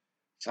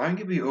So I'm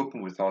going to be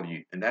open with all of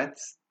you, and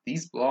that's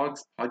these blogs,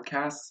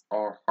 podcasts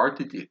are hard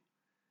to do.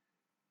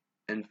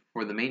 And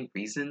for the main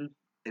reason,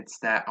 it's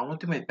that I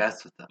want to do my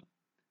best with them.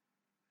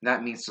 And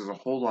that means there's a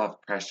whole lot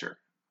of pressure.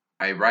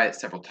 I write it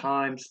several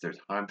times, there's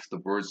times the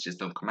words just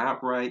don't come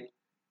out right,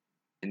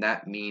 and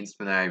that means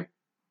when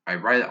I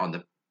write it on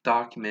the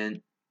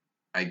document,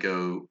 I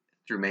go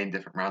through many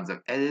different rounds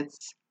of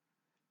edits,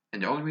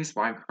 and the only reason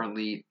why I'm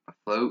currently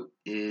afloat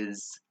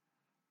is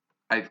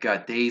I've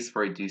got days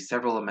where I do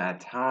several of them at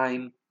a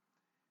time,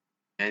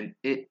 and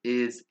it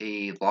is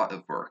a lot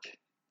of work.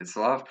 It's a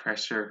lot of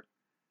pressure.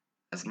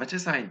 As much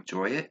as I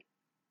enjoy it,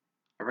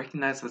 I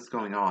recognize what's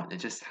going on and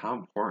just how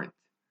important.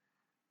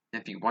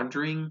 And if you're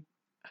wondering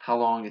how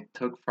long it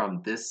took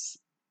from this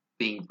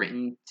being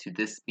written to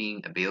this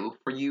being available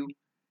for you,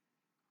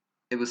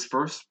 it was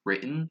first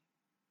written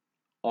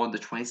on the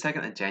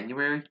 22nd of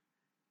January,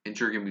 and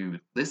you're going to be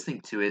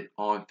listening to it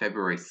on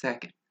February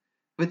 2nd,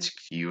 which,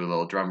 cue a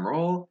little drum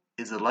roll,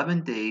 is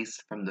 11 days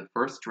from the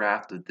first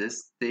draft of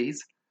this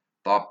day's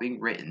thought being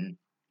written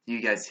to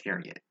you guys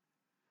hearing it.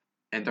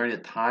 And during the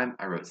time,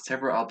 I wrote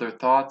several other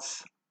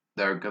thoughts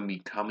that are going to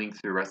be coming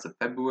through the rest of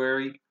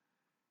February,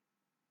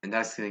 and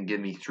that's going to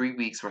give me 3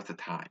 weeks worth of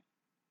time.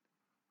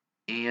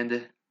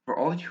 And for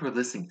all of you who are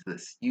listening to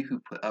this, you who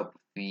put up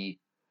with the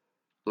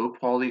low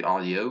quality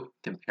audio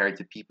compared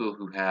to people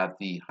who have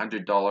the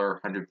 $100,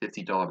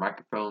 $150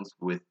 microphones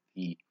with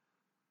the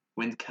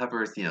wind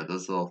covers,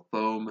 those little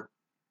foam,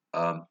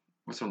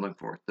 what's what I'm looking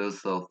for?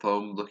 Those little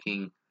foam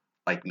looking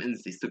like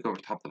mittens they stick over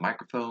top of the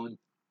microphone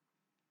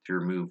to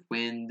remove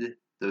wind,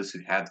 those who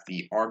have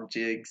the arm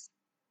jigs,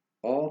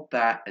 all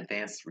that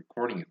advanced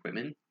recording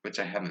equipment, which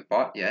I haven't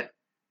bought yet,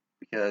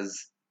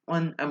 because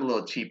one, I'm a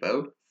little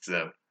cheapo,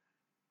 so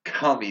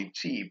call me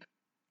cheap.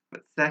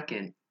 But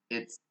second,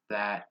 it's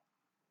that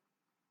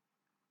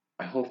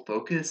my whole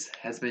focus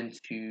has been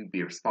to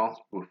be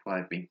responsible with what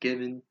I've been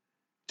given,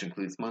 which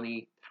includes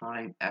money,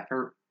 time,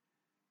 effort.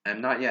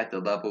 I'm not yet at the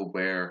level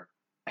where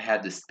I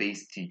have the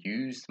space to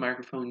use the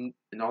microphone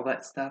and all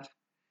that stuff.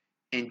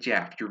 And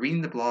yeah, if you're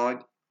reading the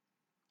blog,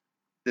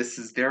 this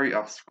is very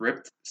off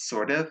script,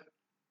 sort of.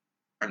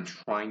 I'm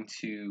trying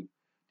to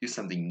do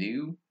something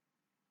new.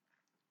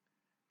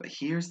 But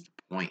here's the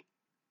point.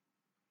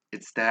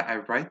 It's that I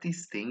write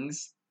these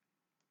things,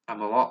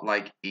 I'm a lot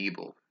like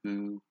Abel,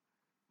 who,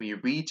 when you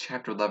read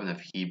chapter 11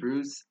 of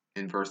Hebrews,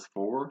 in verse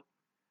 4,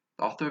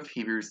 the author of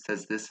Hebrews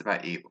says this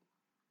about Abel.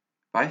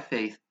 By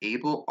faith,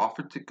 Abel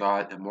offered to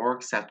God a more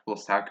acceptable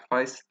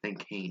sacrifice than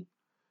Cain,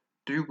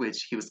 through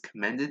which he was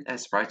commended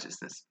as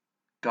righteousness,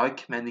 God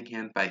commending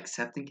him by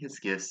accepting his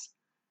gifts,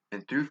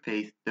 and through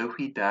faith, though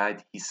he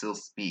died, he still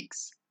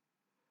speaks.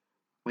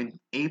 When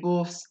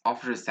Abel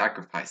offered his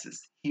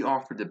sacrifices, he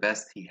offered the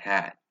best he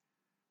had,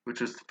 which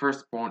was the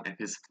firstborn of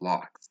his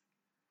flocks.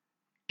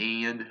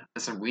 And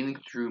as I'm reading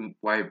through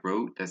what I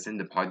wrote that's in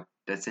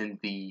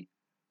the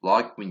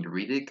blog when you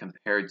read it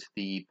compared to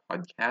the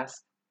podcast,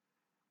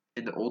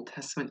 in the Old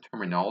Testament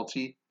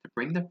terminology, to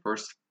bring the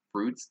first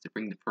fruits, to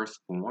bring the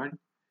firstborn,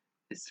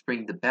 is to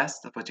bring the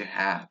best of what you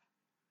have.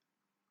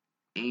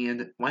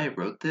 And when I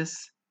wrote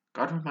this,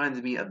 God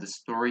reminded me of the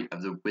story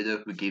of the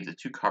widow who gave the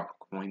 2 copper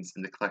coins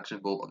in the collection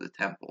bowl of the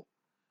temple.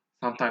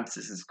 Sometimes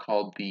this is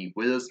called the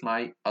widow's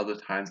mite, other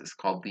times it's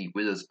called the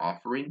widow's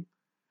offering.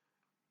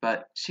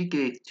 But she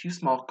gave 2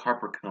 small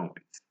copper coins,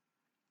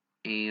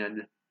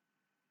 and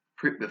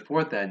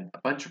before then,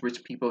 a bunch of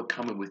rich people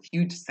come in with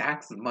huge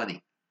sacks of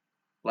money.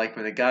 Like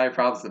when a guy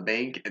robs a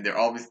bank and they're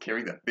always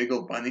carrying that big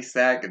old money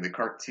sack in the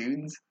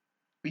cartoons.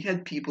 We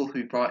had people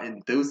who brought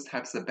in those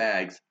types of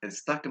bags and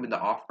stuck them in the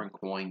offering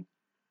coin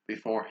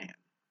beforehand.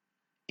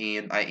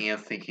 And I am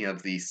thinking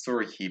of the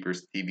Story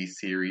Keepers TV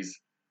series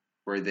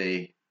where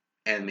they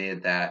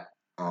animated that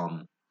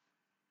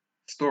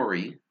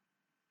story.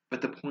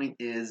 But the point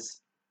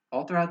is,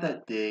 all throughout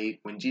that day,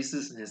 when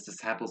Jesus and his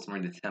disciples were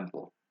in the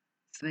temple,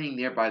 sitting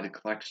nearby the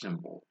collection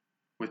bowl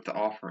with the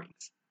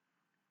offerings,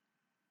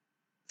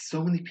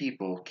 so many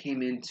people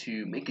came in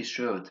to make a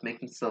show, to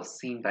make themselves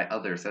seen by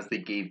others as they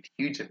gave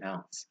huge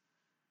amounts.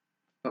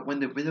 But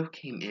when the widow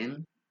came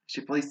in,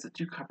 she placed the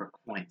 2 copper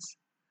coins,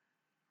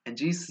 and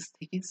Jesus,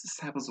 taking his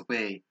disciples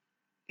away,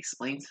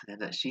 explained to them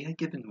that she had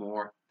given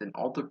more than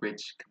all the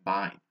rich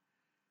combined,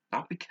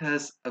 not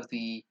because of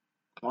the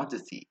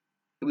quantity.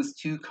 It was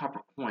 2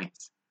 copper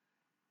coins.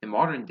 In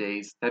modern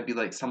days, that'd be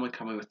like someone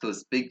coming with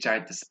those big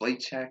giant display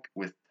check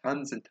with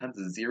tons and tons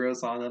of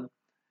zeros on them,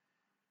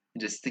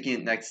 and just sticking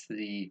it next to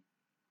the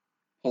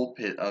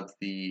pulpit of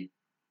the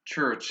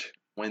church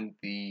when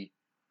the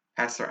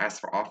pastor asks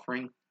for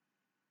offering.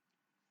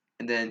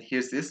 And then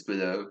here's this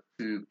widow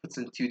who puts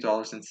in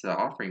 $2 into the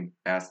offering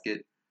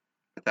basket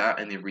without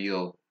any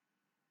real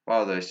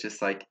bother. It's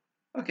just like,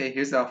 okay,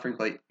 here's the offering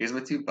plate, here's my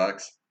 $2,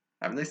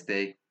 have a nice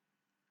day,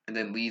 and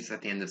then leaves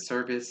at the end of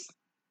service.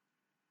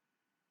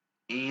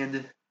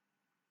 And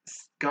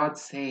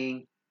God's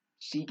saying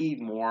she gave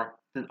more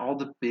than all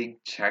the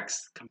big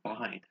checks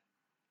combined.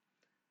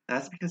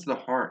 That's because of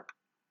the heart.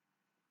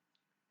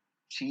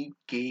 She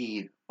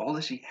gave all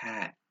that she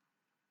had,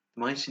 the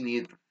money she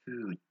needed for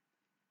food,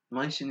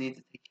 money she needed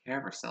to take care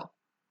of herself.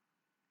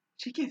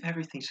 She gave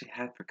everything she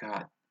had for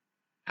God.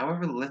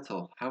 However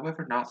little,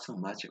 however not so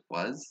much it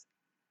was,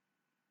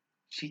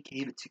 she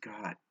gave it to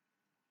God.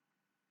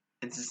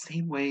 And it's the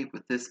same way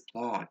with this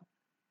blog,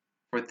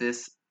 for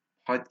this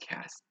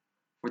podcast,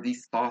 for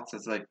these thoughts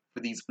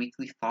for these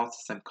weekly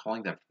thoughts as I'm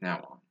calling them from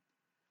now on.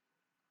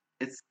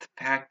 It's the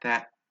fact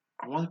that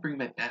I want to bring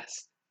my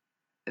best.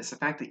 It's the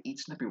fact that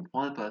each and every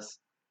one of us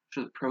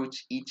should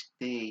approach each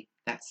day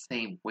that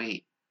same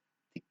way,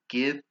 to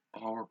give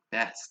our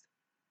best,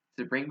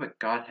 to bring what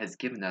God has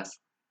given us,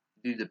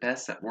 to do the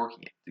best at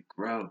working it, to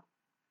grow, to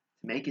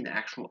make an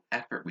actual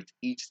effort with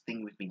each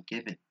thing we've been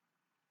given.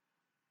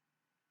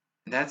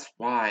 And that's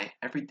why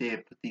every day I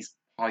put these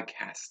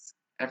podcasts,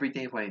 every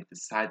day when I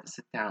decide to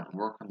sit down and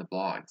work on the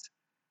blogs,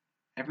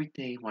 every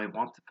day when I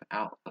want to put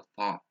out a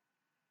thought,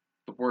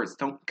 the words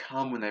don't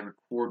come when I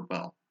record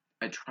well.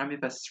 I try my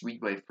best to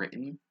read what I've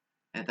written,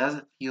 and it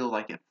doesn't feel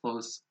like it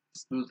flows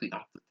smoothly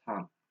off the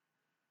tongue.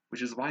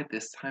 Which is why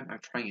this time I'm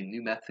trying a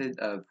new method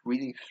of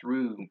reading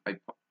through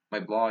my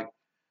blog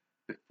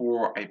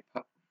before I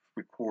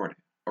record.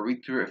 I'll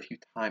read through it a few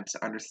times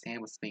to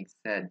understand what's being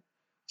said,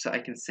 so I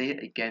can say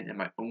it again in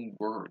my own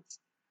words.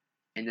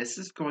 And this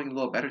is going a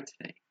little better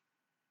today.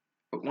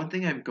 But one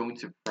thing I'm going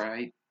to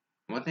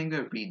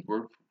read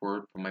word for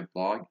word from my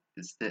blog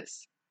is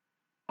this.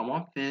 I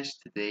want to finish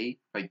today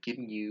by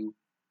giving you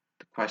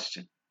the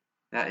question.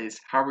 That is,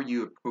 how are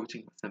you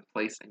approaching what's in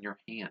place in your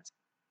hands?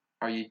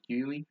 Are you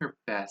doing your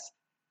best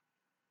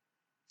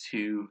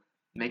to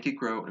make it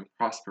grow and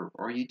prosper,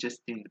 or are you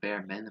just doing the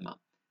bare minimum?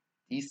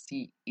 Do you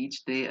see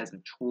each day as a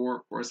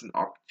chore or as an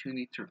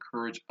opportunity to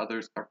encourage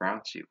others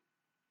around you?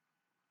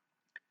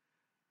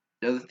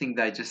 The other thing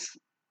that I just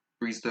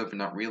breezed over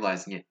not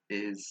realizing it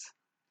is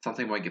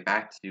something I want to get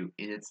back to,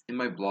 and it's in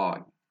my blog.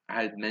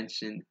 I had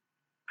mentioned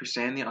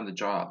Christianity on the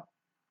job,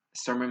 a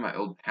sermon one of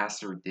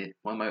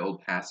my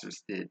old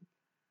pastors did,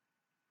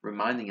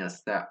 reminding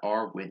us that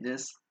our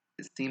witness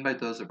is seen by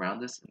those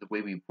around us in the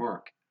way we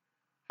work,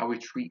 how we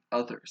treat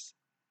others,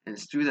 and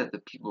it's through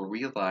that people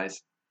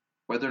realize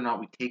whether or not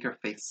we take our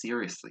faith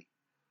seriously,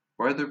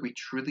 whether we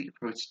truly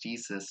approach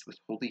Jesus with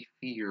holy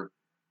fear,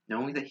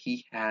 knowing that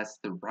he has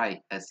the right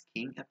as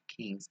King of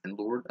Kings and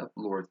Lord of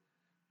Lords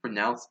to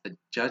pronounce a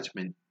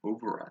judgment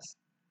over us,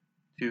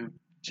 to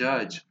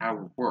judge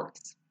our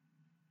works.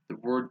 The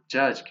word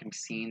judge can be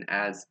seen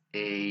as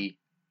a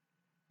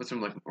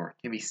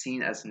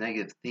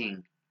negative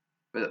thing,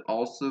 but it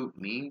also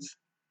means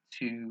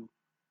to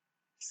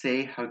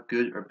say how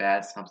good or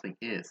bad something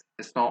is.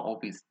 It's not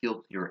always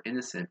guilty or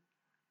innocent,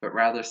 but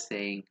rather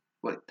saying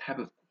what type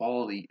of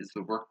quality is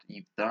the work that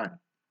you've done.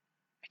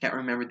 I can't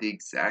remember the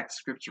exact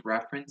scripture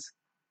reference,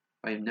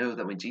 but I know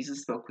that when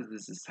Jesus spoke with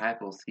his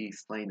disciples, he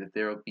explained that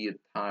there will be a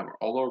time where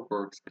all our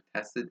works are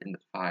tested in the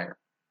fire,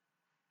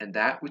 and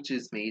that which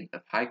is made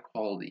of high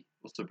quality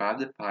will survive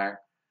the fire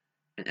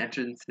and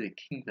enter into the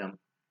kingdom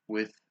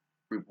with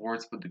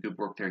rewards for the good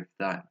work they've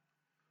done.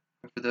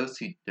 But for those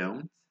who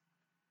don't,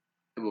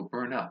 it will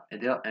burn up, and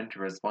they'll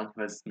enter as one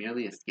who has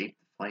merely escaped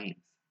the flames.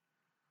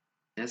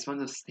 And it's one of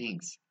those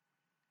things.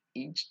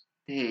 Each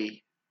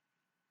day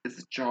is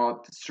a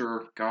job to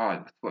serve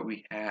God with what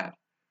we have.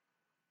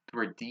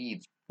 Through our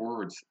deeds,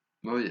 words,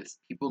 motives,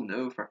 people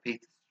know if our faith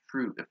is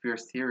true, if we are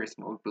serious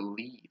in what we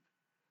believe.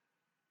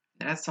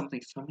 And that's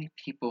something so many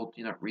people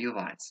do not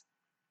realize.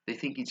 They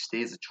think each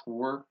day is a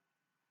chore.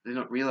 They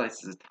don't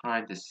realize it's a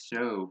time to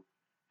show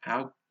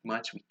how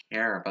much we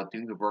care about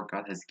doing the work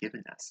God has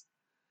given us.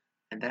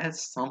 And that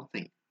is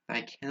something that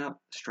I cannot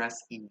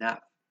stress enough.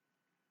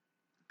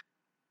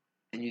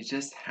 And you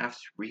just have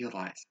to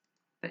realize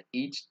that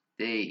each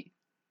day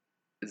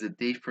is a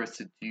day for us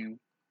to do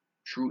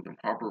true and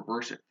proper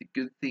worship, the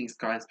good things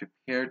God has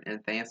prepared in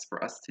advance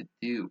for us to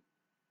do.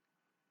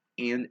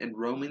 And in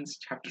Romans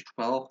chapter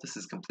 12, this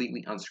is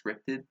completely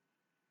unscripted.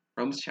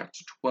 Romans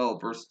chapter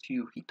 12, verse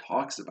 2, he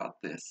talks about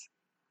this.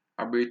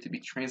 Are we to be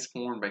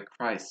transformed by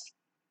Christ?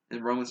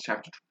 In Romans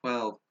chapter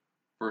 12,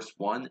 verse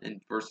 1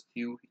 and verse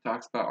 2, he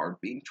talks about our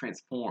being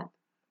transformed,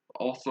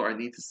 but also our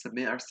need to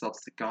submit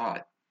ourselves to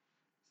God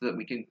so that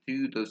we can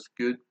do those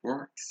good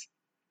works.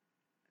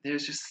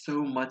 There's just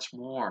so much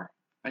more.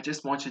 I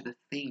just want you to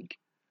think,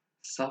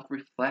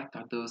 self-reflect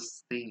on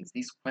those things,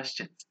 these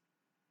questions.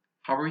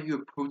 How are you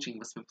approaching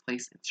what's been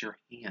placed into your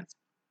hands?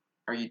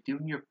 Are you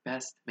doing your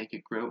best to make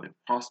it grow and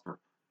prosper?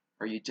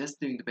 Are you just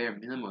doing the bare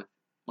minimum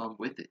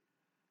with it?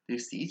 Do you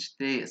see each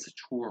day as a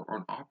chore or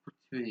an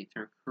opportunity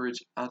to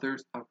encourage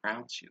others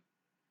around you?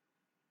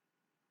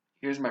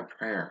 Here's my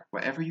prayer.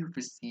 Whatever you've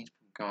received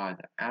from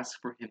God, ask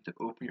for Him to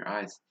open your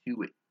eyes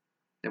to it.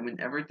 That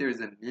whenever there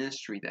is a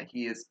ministry that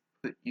He has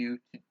put you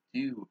to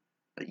do,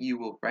 that you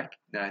will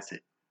recognize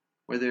it.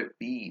 Whether it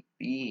be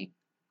being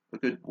a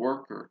good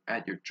worker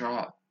at your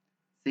job,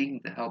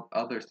 seeking to help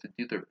others to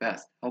do their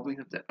best, helping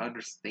them to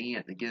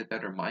understand and get a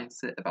better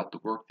mindset about the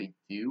work they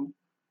do,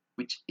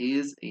 which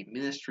is a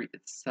ministry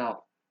itself,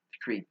 to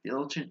create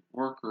diligent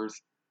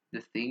workers in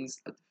the things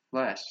of the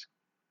flesh,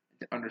 and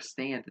to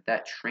understand that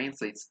that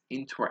translates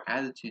into our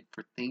attitude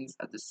for things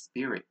of the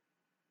Spirit.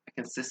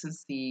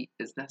 Consistency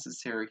is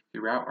necessary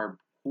throughout our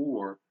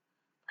core for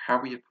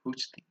how we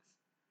approach things.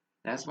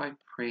 That's why I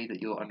pray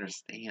that you'll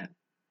understand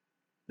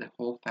the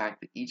whole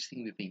fact that each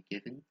thing we've been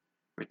given,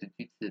 we're to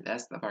do to the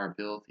best of our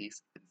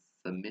abilities in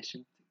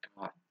submission to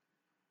God.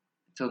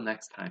 Until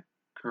next time,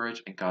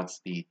 courage and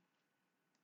Godspeed.